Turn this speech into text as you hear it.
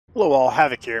Hello all,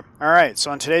 Havoc here. Alright,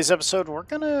 so in today's episode we're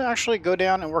going to actually go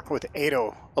down and work with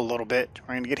Ado a little bit.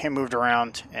 We're going to get him moved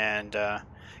around and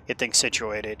get things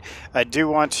situated. I do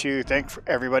want to thank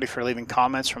everybody for leaving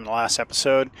comments from the last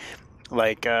episode,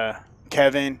 like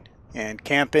Kevin and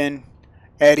Campin,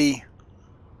 Eddie,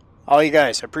 all you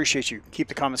guys. I appreciate you. Keep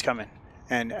the comments coming.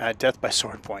 And Death by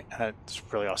Sword Point. It's a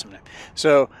really awesome name.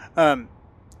 So,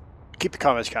 keep the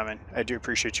comments coming. I do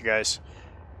appreciate you guys.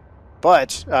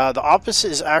 But the office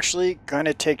is actually going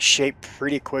to take shape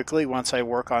pretty quickly once I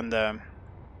work on that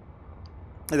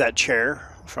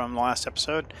chair from the last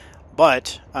episode.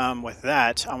 But with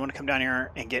that, I want to come down here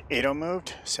and get Ado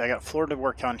moved. See, I got floor to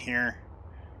work on here.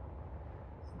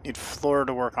 Need floor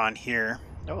to work on here.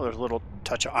 Oh, there's a little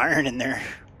touch of iron in there.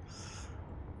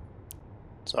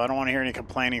 So I don't want to hear any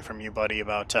complaining from you, buddy,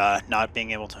 about not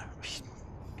being able to...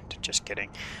 Just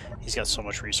kidding. He's got so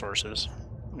much resources.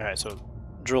 Alright, so...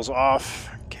 Drills off.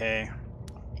 Okay.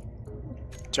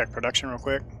 Check production real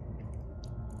quick.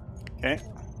 Okay.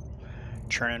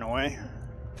 Churning away.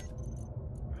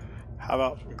 How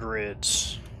about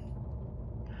grids?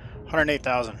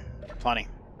 108,000. Plenty.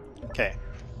 Okay.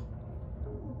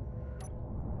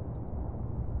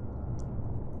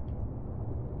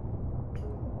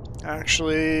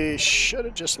 Actually, should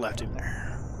have just left him there.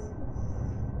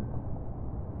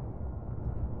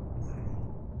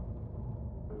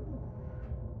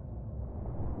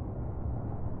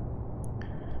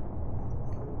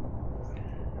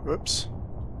 Whoops.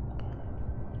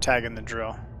 Tagging the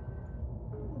drill.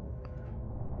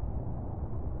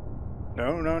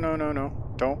 No, no, no, no,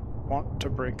 no. Don't want to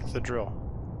break the drill.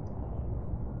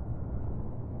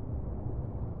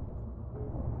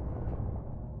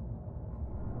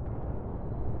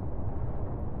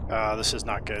 This is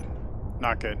not good.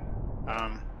 Not good.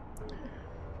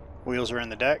 Wheels are in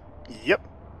the deck. Yep.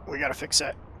 We gotta fix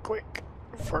that quick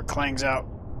before it clangs out.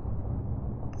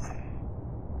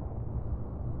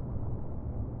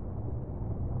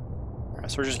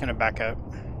 So we're just going to back up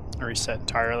and reset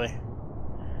entirely.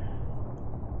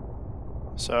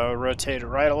 So rotate it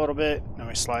right a little bit, then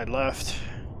we slide left.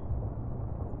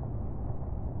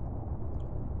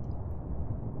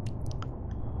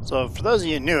 So for those of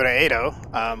you new to Ado,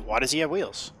 why does he have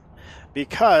wheels?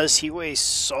 Because he weighs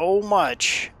so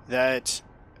much that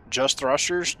just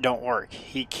thrusters don't work.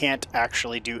 He can't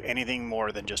actually do anything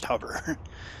more than just hover.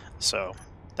 So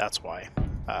that's why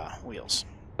wheels.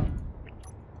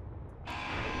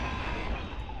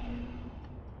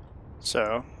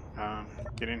 So,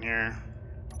 get in here,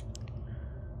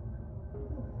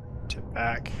 tip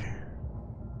back,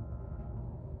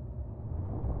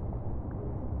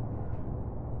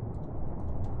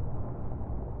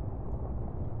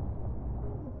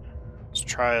 let's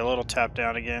try a little tap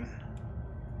down again.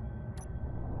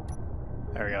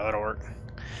 There we go, that'll work.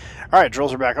 Alright,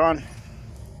 drills are back on.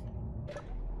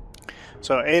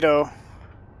 So Ado,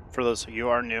 for those of you who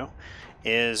are new,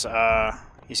 is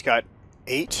he's got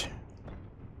 8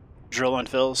 drill and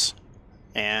fills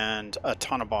and a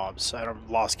ton of bobs. I don't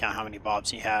lost count how many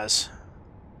bobs he has.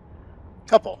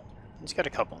 Couple. He's got a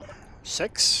couple.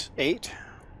 6, 8.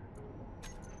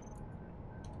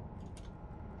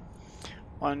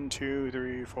 1, 2,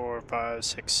 3, 4, 5,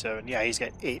 6, 7. Yeah, he's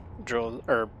got 8 drill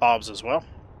or bobs as well.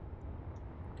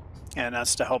 And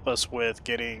that's to help us with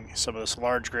getting some of this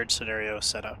large grid scenario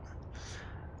set up,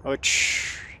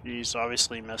 which he's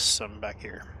obviously missed some back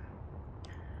here.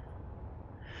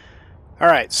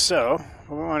 Alright, so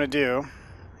what we want to do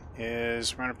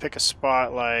is we're going to pick a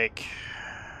spot like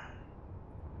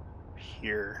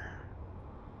here.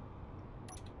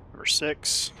 Number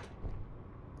 6.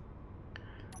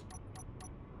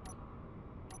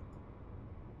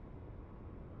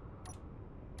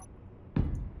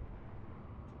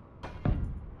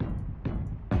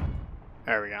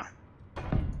 There we go.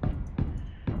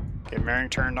 Get mirroring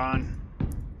turned on.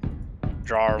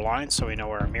 Draw our line so we know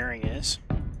where our mirroring is.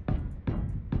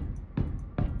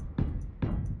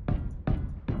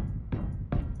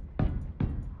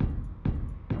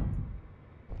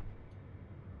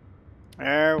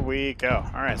 There we go.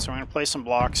 Alright, so we're going to place some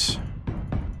blocks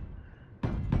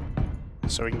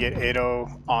so we can get Ado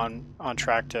on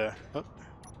track to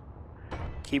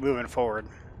keep moving forward.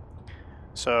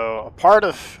 So a part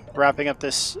of wrapping up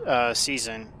this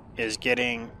season is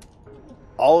getting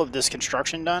all of this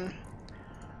construction done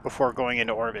before going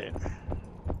into orbit.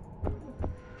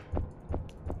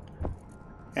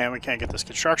 And we can't get this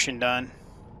construction done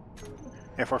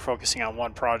if we're focusing on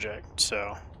one project,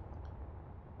 so...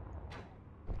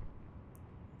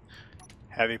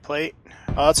 Heavy plate.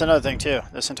 Oh, that's another thing too.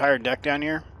 This entire deck down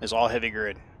here is all heavy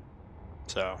grid.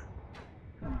 So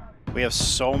we have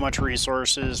so much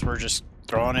resources, we're just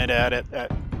throwing it at it.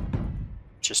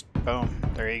 Just boom.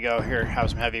 There you go. Here, have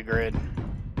some heavy grid.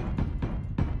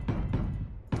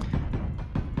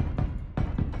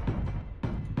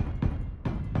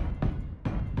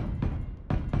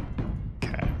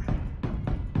 Okay.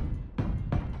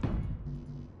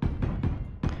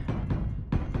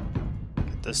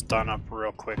 Get this done up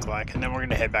real quick, like, and then we're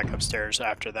gonna head back upstairs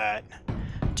after that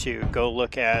to go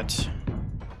look at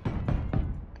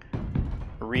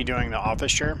redoing the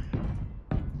office chair.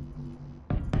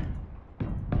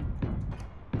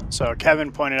 So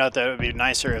Kevin pointed out that it would be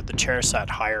nicer if the chair sat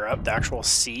higher up, the actual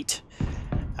seat.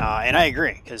 And I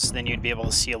agree, because then you'd be able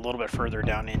to see a little bit further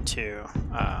down into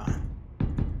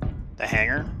the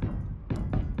hangar.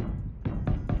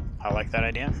 I like that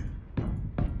idea.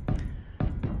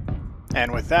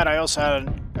 And with that, I also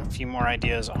had a few more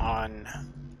ideas on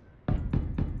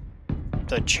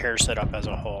the chair setup as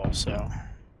a whole, so...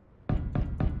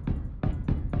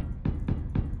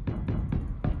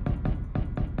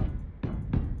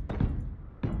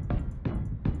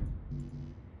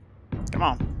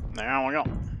 Come on, there we go.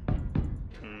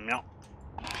 Yep.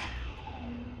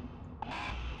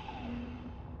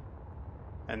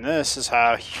 And this is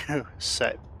how you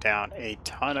set down a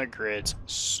ton of grids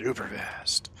super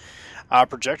fast.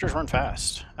 Projectors run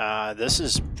fast. This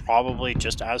is probably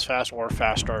just as fast or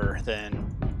faster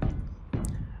than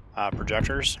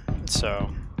projectors.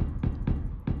 So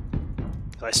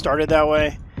I started that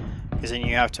way. Because then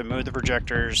you have to move the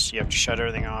projectors, you have to shut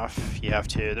everything off,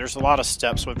 there's a lot of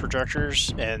steps with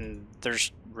projectors, and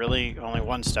there's really only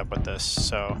one step with this,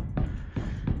 so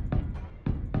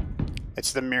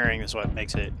it's the mirroring is what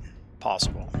makes it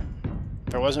possible.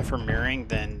 If it wasn't for mirroring,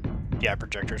 then yeah,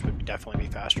 projectors would definitely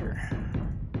be faster.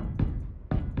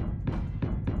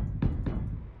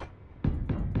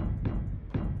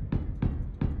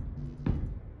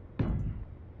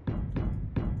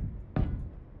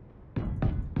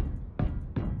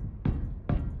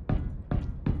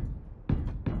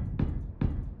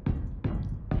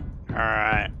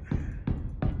 Alright.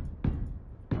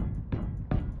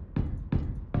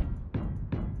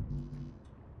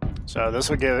 So this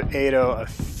will give Ado a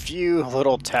few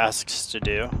little tasks to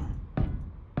do.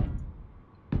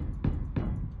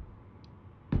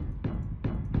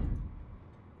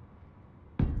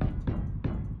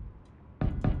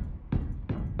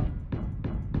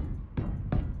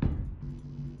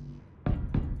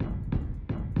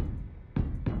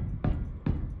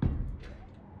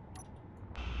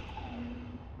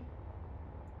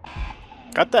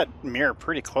 Got that mirror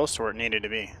pretty close to where it needed to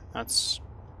be. That's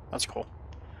cool.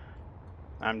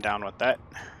 I'm down with that.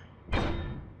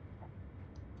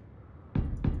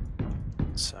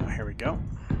 So here we go.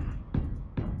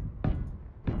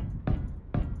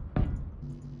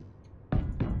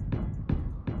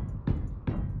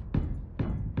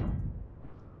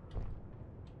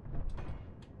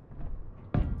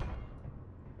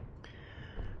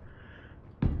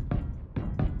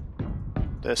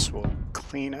 This will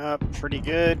clean up pretty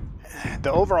good.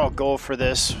 The overall goal for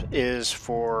this is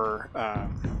for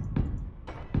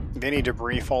if any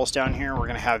debris falls down here, we're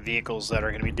going to have vehicles that are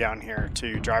going to be down here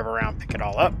to drive around, pick it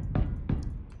all up,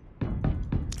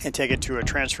 and take it to a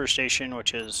transfer station,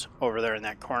 which is over there in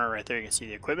that corner right there. You can see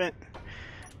the equipment,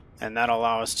 and that'll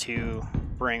allow us to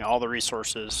bring all the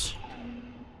resources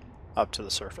up to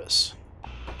the surface.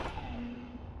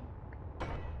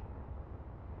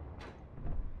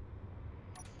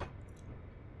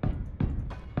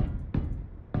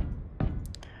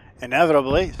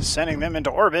 Inevitably sending them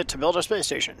into orbit to build a space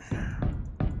station.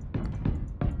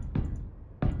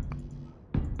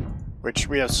 Which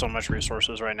we have so much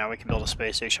resources right now, we can build a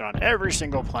space station on every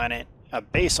single planet, a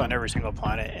base on every single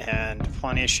planet, and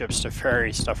plenty of ships to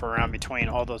ferry stuff around between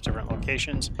all those different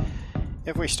locations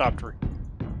if we stopped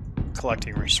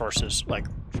collecting resources like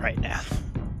right now.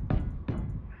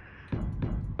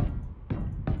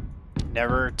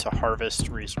 Never to harvest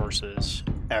resources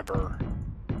ever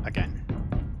again.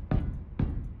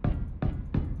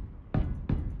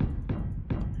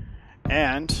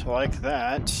 And like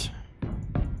that,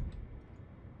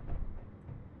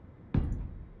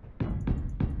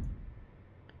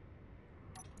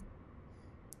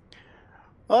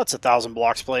 well, that's 1,000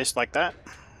 blocks placed like that.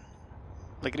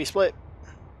 Lickety split.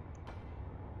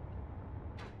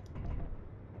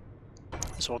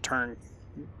 So we'll turn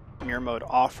mirror mode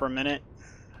off for a minute.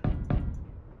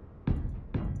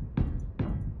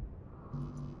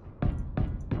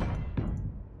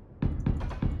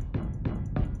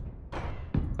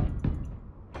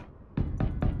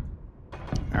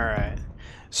 Alright,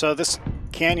 so this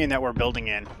canyon that we're building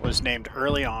in was named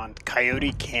early on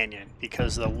Coyote Canyon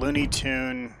because the Looney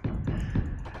Tune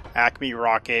Acme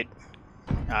rocket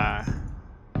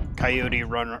Coyote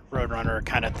Roadrunner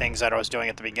kind of things that I was doing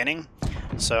at the beginning.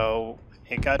 So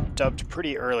it got dubbed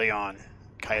pretty early on,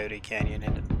 Coyote Canyon,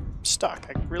 and it stuck.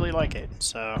 I really like it.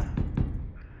 So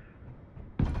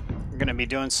we're going to be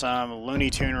doing some Looney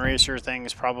Tune Racer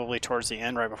things probably towards the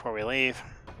end, right before we leave.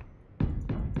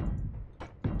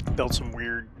 Build some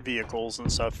weird vehicles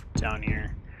and stuff down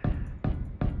here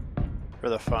for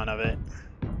the fun of it.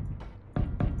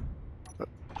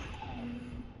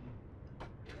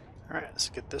 Alright, let's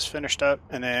get this finished up,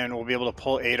 and then we'll be able to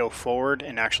pull 80 forward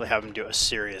and actually have him do a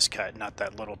serious cut, not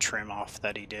that little trim off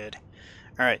that he did.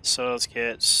 Alright, so let's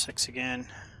get 6 again.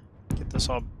 Get this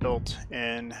all built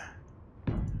in.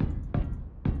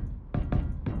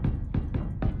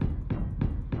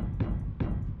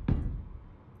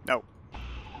 Nope.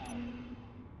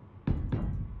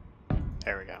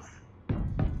 There we go.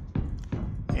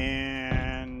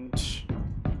 And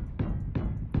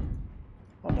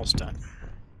almost done.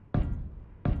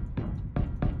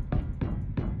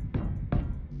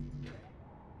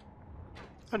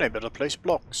 Unable to place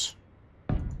blocks.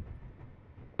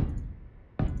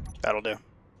 That'll do.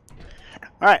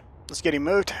 Alright, let's get him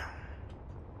moved.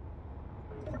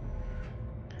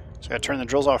 So I gotta turn the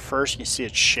drills off first. You can see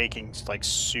it's shaking. It's like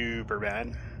super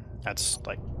bad. That's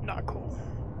like not cool.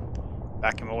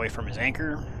 Back him away from his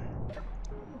anchor.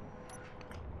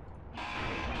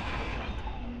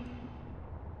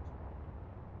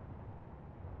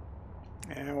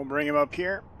 And we'll bring him up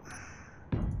here.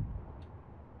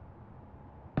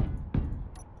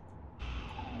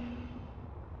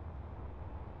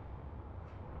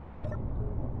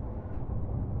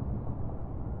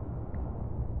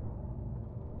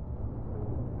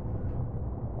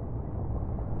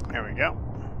 There we go.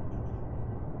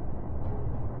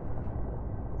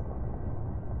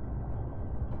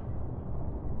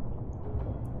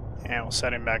 And we'll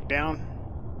set him back down.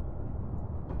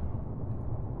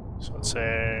 So let's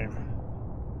say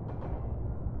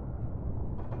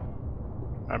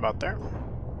right about there.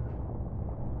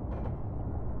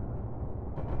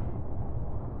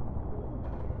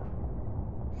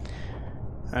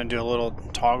 And do a little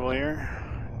toggle here.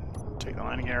 Take the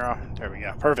landing gear off. There we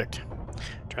go. Perfect.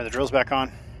 Turn the drills back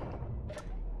on.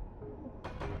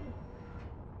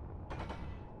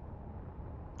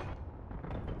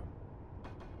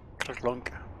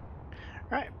 Clunk.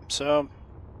 Alright, so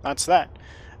that's that.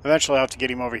 Eventually I'll have to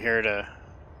get him over here to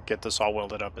get this all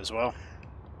welded up as well.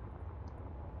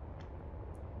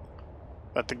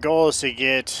 But the goal is to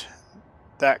get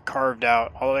that carved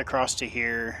out all the way across to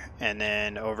here and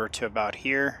then over to about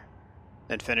here,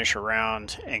 then finish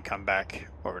around and come back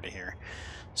over to here.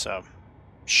 So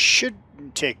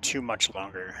shouldn't take too much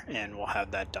longer and we'll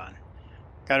have that done.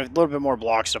 Got a little bit more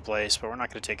blocks to place, but we're not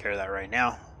going to take care of that right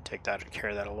now. Take care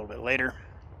of that a little bit later.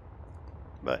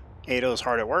 But Ado's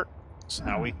hard at work, so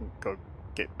now we can go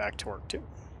get back to work too.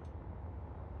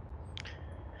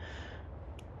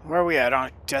 Where are we at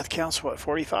on death counts? What,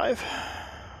 45?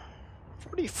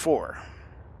 44.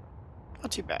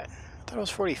 Not too bad. I thought it was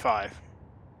 45.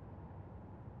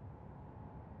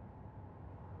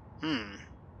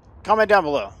 Comment down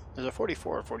below. Is it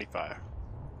 44 or 45?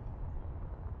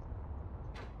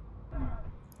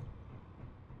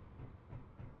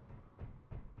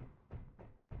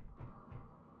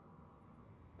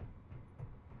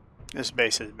 This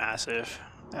base is massive.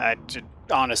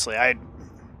 Honestly, I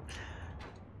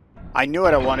knew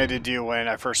what I wanted to do when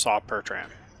I first saw Pertram.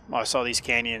 Well, I saw these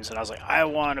canyons and I was like, I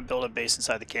want to build a base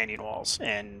inside the canyon walls.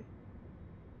 And,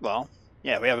 well,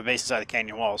 yeah, we have a base inside the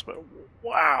canyon walls, but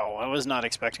wow, I was not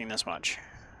expecting this much.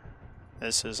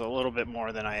 This is a little bit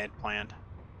more than I had planned.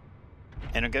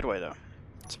 In a good way, though.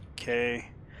 It's okay.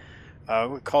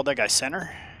 We called that guy center?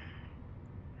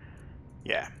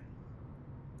 Yeah.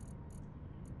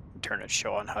 Turn its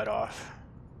show on HUD off.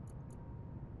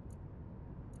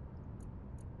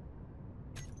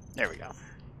 There we go.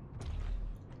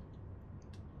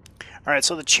 Alright,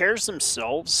 so the chairs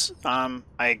themselves, I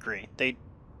agree.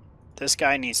 This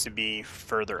guy needs to be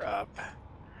further up.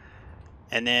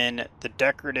 And then the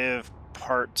decorative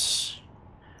parts,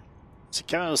 so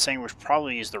Kevin was saying we should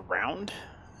probably use the round.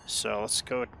 So let's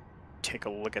go take a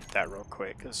look at that real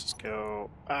quick. Let's just go,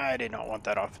 I did not want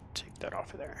that off, take that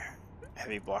off of there.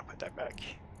 Heavy block, put that back.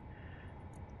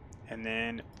 And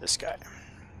then this guy.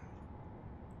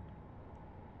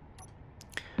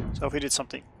 So if we did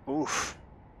something, oof.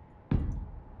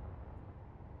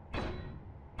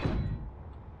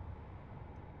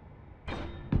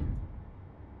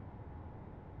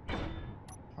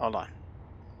 Hold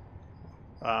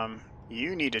on.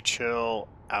 You need to chill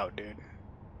out, dude.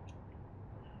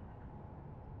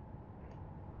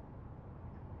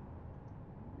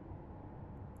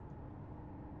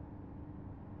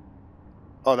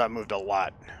 Oh, that moved a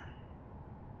lot.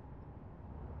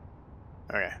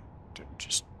 Okay,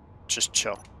 just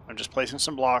chill. I'm just placing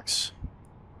some blocks.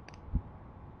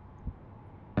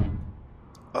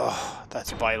 Oh,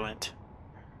 that's violent.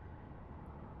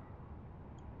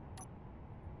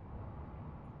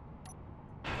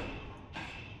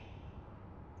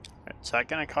 Is that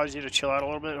going to cause you to chill out a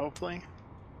little bit, hopefully?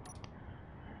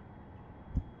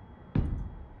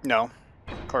 No,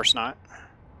 of course not.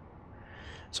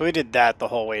 So we did that the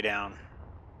whole way down.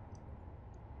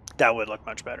 That would look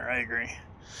much better, I agree.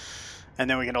 And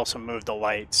then we can also move the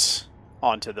lights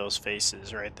onto those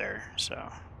faces right there, so...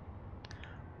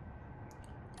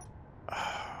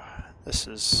 this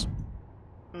is...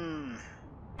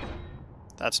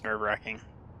 that's nerve-wracking.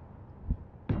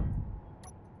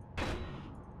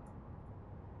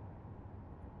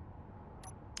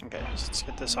 Okay, let's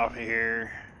get this off of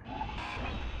here.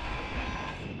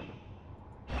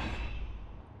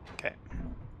 Okay.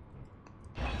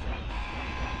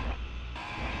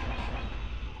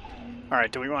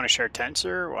 Alright, do we want to share tents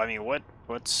or... I mean,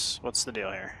 what's the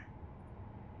deal here?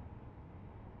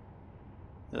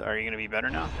 Are you going to be better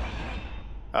now?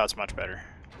 Oh, it's much better.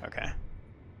 Okay.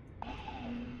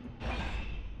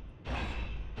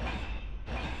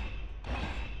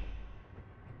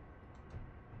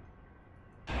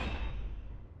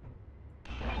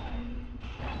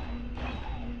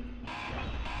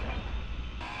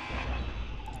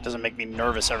 Doesn't make me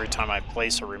nervous every time I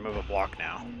place or remove a block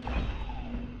now.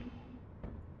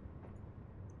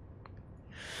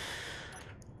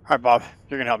 Alright, Bob.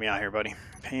 You're going to help me out here, buddy.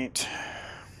 Paint.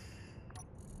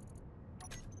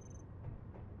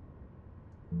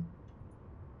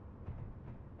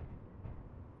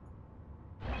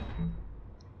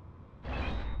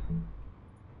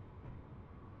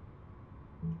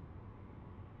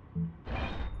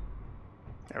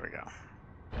 There we go.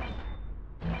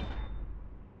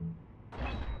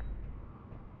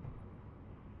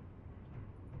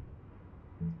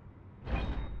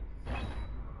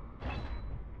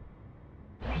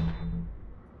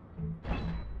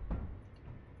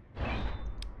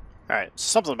 Alright,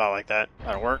 something about like that.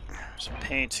 That'll work. Some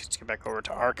paint. Let's get back over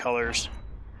to our colors.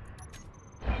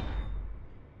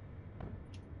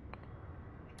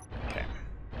 Okay.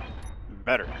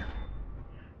 Better.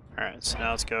 Alright, so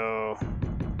now let's go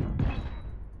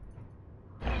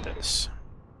like this.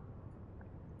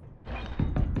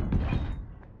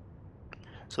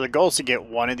 So the goal is to get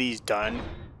one of these done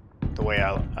the way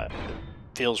it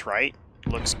feels right,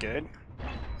 looks good,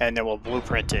 and then we'll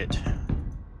blueprint it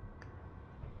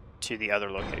to the other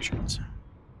locations.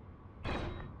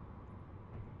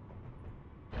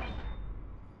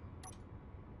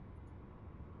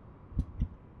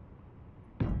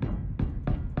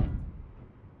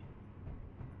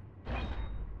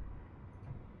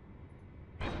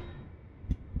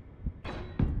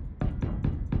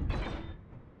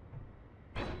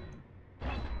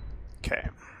 Okay.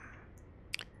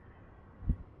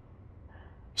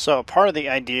 So part of the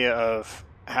idea of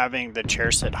having the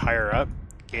chair sit higher up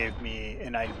gave me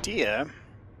an idea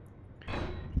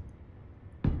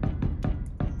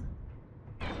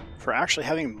for actually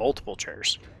having multiple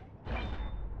chairs.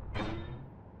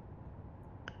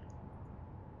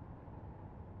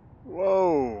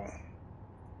 Whoa.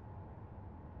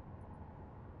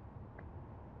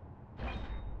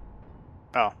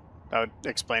 Oh, that would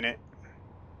explain it.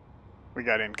 We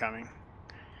got incoming.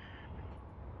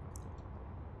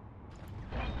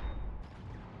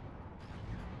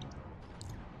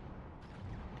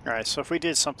 Alright, so if we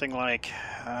did something like...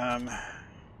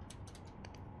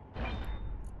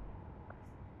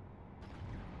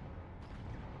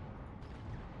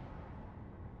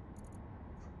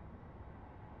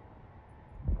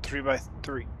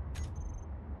 3x3.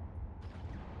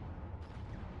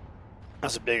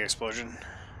 That's a big explosion.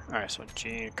 Alright, so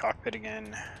G, cockpit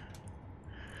again.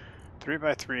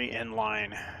 3x3 in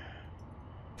line.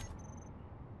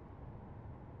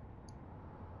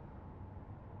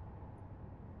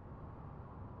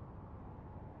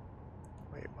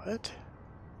 Wait, what?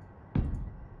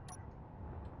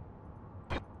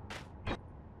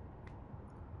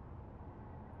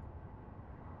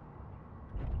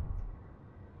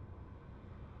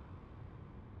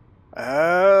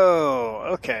 Oh,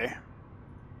 okay.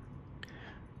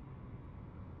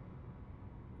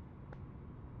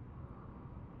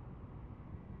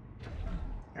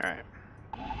 All right.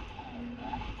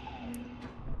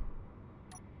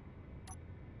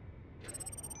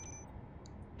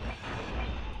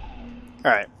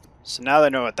 All right. So now that I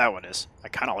know what that one is, I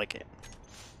kind of like it.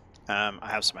 I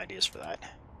have some ideas for that.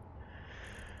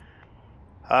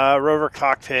 Rover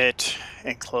cockpit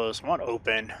enclosed. I want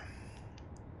open.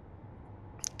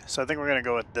 So I think we're going to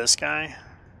go with this guy.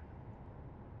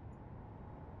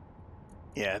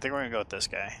 Yeah, I think we're going to go with this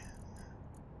guy.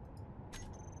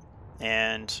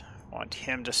 And I want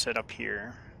him to sit up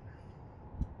here.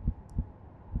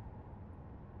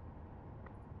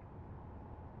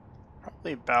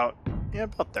 Probably about, yeah,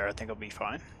 about there. I think it'll be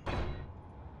fine.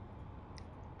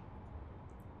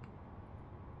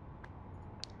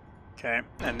 Okay,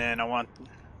 and then I want,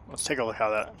 let's take a look how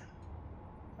that,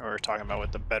 we're talking about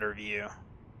with the better view.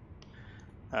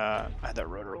 I had that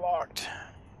rotor locked.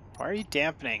 Why are you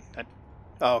dampening? That,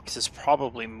 oh, because it's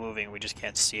probably moving. We just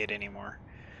can't see it anymore.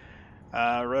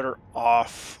 Rotor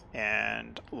off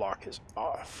and lock is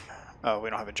off. Oh, we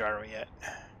don't have a gyro yet.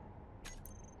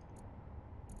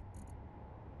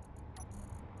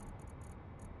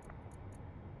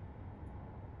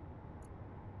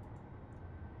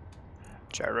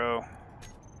 Gyro.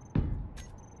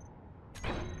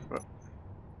 Whoop.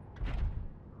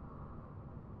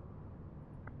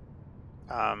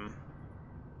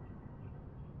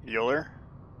 Euler?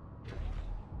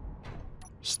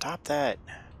 Stop that.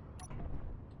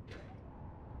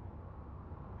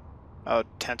 Oh,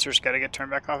 tensor's got to get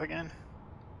turned back off again?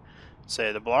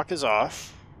 Say the block is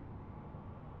off.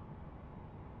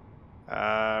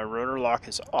 Rotor lock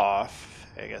is off.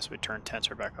 I guess we turn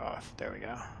tensor back off. There we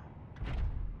go.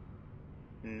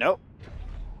 Nope.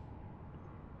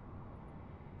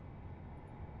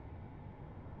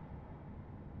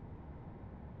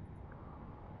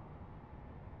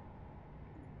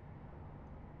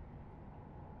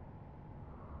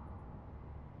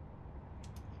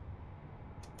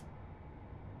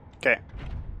 Okay.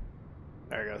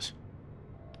 There it goes.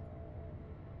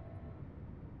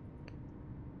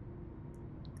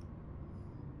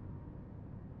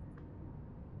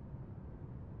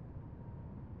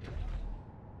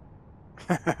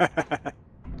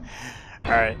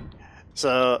 Alright.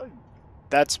 So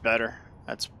that's better.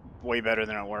 That's way better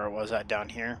than where it was at down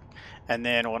here. And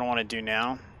then what I want to do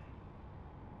now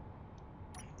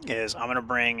is I'm going to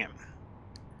bring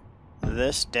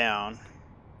this down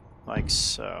like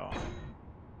so.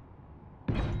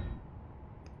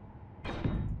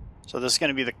 So this is going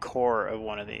to be the core of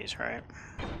one of these, right?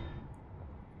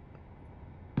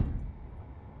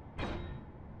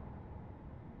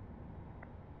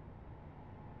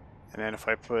 And then if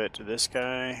I put this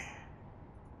guy,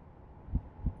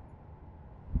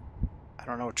 I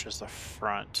don't know which is the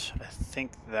front. I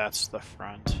think that's the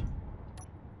front.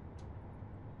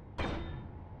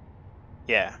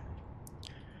 Yeah.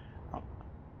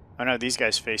 Oh no, these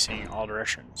guys facing all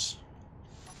directions.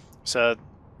 So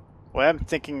what I'm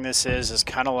thinking this is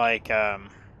kind of like, oh,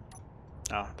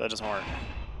 that doesn't work.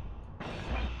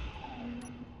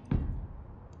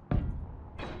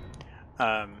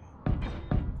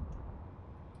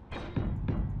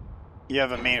 You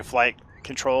have a main flight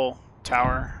control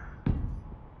tower.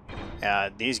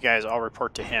 These guys all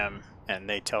report to him, and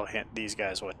they tell him these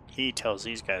guys what he tells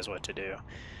these guys what to do.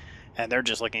 And they're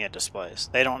just looking at displays.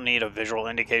 They don't need a visual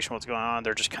indication what's going on.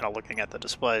 They're just kind of looking at the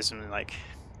displays and like,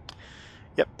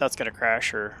 yep, that's gonna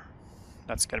crash, or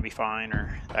that's gonna be fine,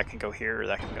 or that can go here, or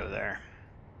that can go there.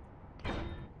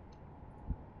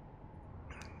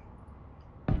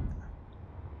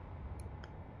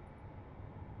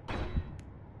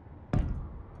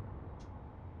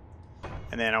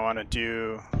 And then I want to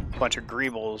do a bunch of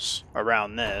greebles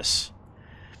around this.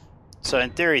 So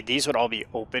in theory, these would all be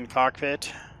open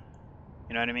cockpit.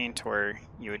 You know what I mean? To where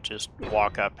you would just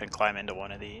walk up and climb into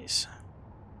one of these.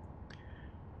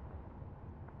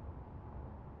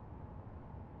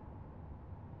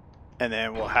 And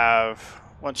then we'll have,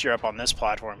 once you're up on this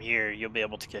platform here, you'll be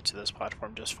able to get to this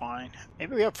platform just fine.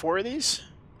 Maybe we have 4 of these?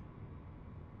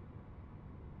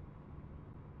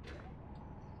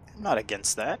 I'm not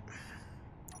against that.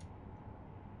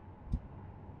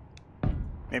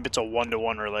 Maybe it's a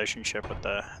one-to-one relationship with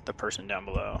the person down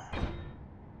below.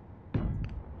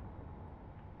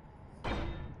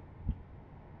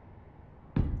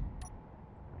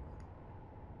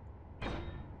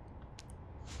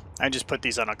 I just put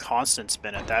these on a constant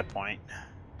spin at that point.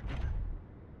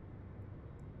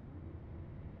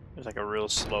 There's like a real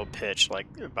slow pitch, like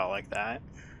about like that.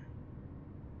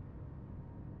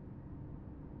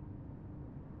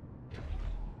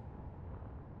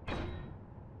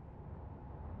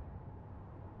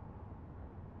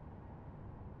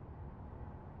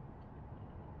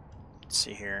 Let's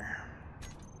see here.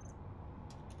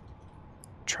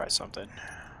 Try something.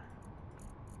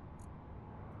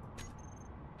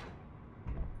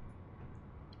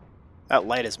 That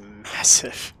light is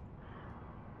massive.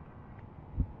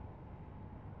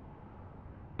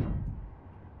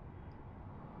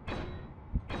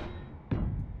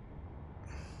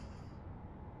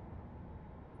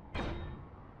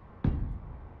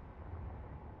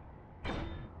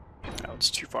 It's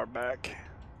too far back.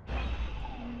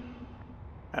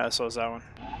 So is that one.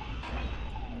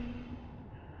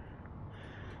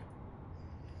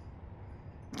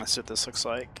 Let's see what this looks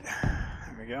like.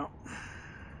 There we go.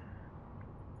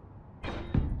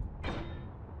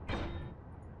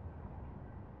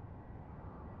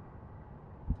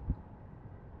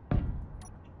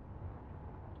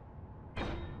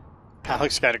 That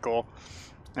looks kind of cool,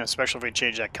 especially if we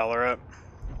change that color up.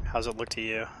 How's it look to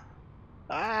you?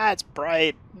 Ah, it's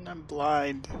bright. I'm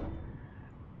blind.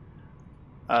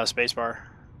 Spacebar.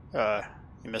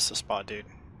 You missed the spot, dude.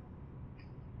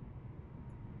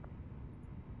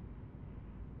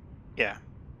 Yeah.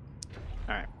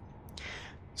 All right.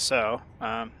 So,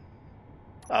 I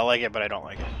like it, but I don't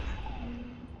like it.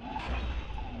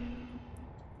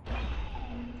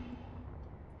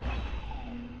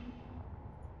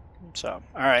 So,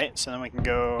 all right. So then we can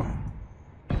go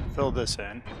fill this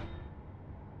in.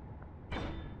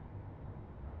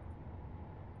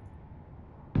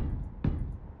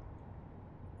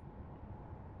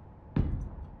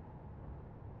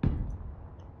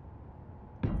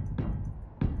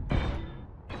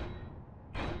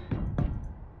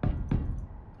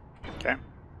 Okay.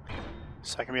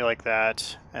 So that can be like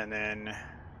that, and then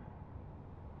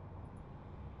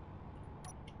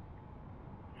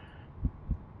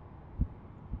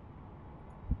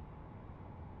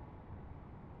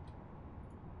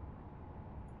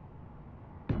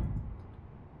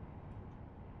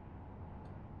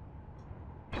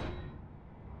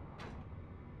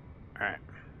all right.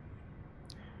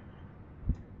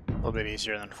 A little bit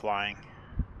easier than flying.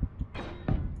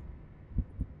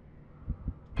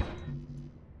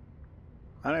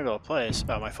 I'm not able to place.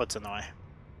 Oh, my foot's in the way.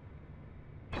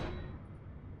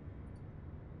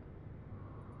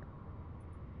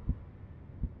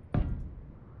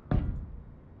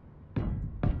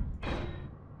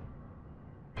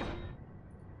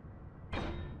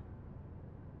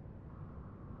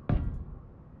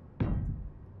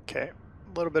 Okay,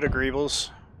 a little bit of greebles.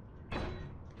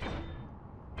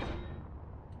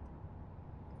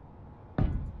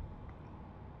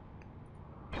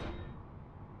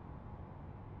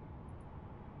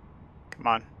 Come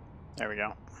on. There we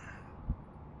go.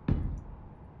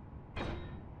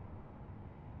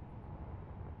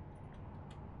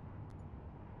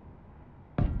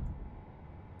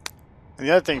 And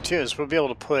the other thing too is we'll be able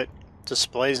to put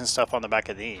displays and stuff on the back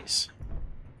of these.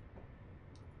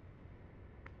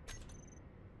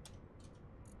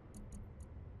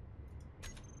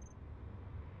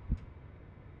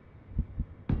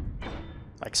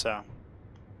 Like so.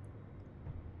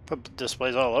 Put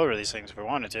displays all over these things if we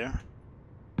wanted to.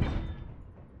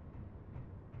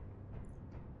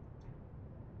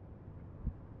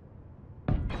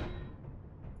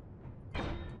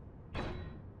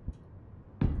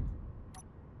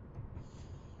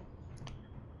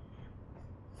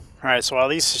 Alright, so while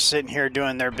these are sitting here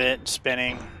doing their bit,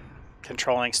 spinning,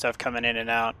 controlling stuff coming in and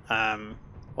out,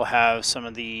 we'll have some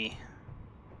of the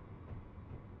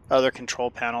other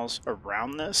control panels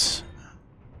around this,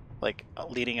 like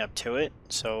leading up to it,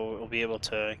 so we'll be able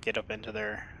to get up into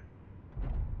there.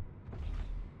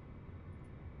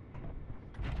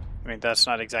 I mean, that's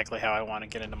not exactly how I want to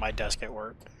get into my desk at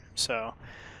work, so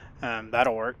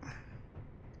that'll work.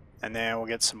 And then we'll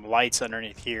get some lights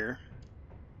underneath here.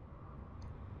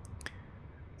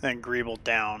 Then greeble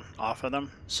down off of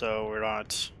them, so we're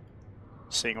not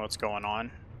seeing what's going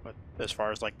on with, as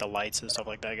far as like the lights and stuff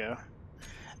like that go.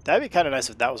 That'd be kind of nice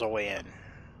if that was a way in.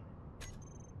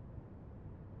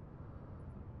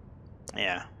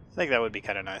 Yeah, I think that would be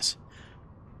kind of nice.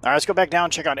 Alright, let's go back down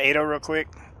and check on Ado real quick.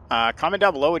 Comment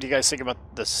down below what you guys think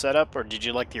about the setup, or did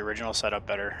you like the original setup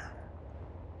better?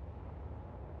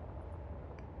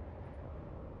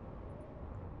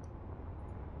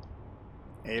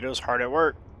 Ado's hard at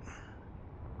work.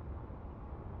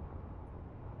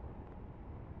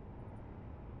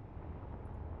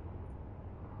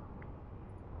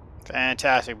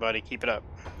 Fantastic, buddy. Keep it up.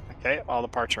 Okay, all the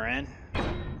parts are in.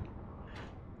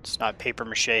 It's not paper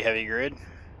mache heavy grid.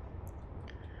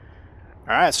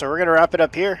 Alright, so we're going to wrap it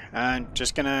up here. And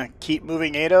just going to keep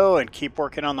moving Ado and keep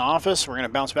working on the office. We're going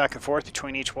to bounce back and forth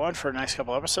between each one for the next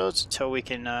couple episodes until we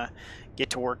can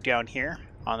get to work down here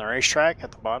on the racetrack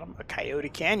at the bottom of Coyote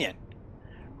Canyon.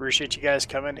 Appreciate you guys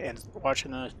coming and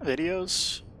watching the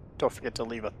videos. Don't forget to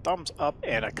leave a thumbs up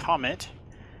and a comment.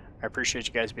 I appreciate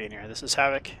you guys being here. This is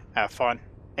Havoc. Have fun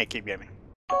and keep gaming.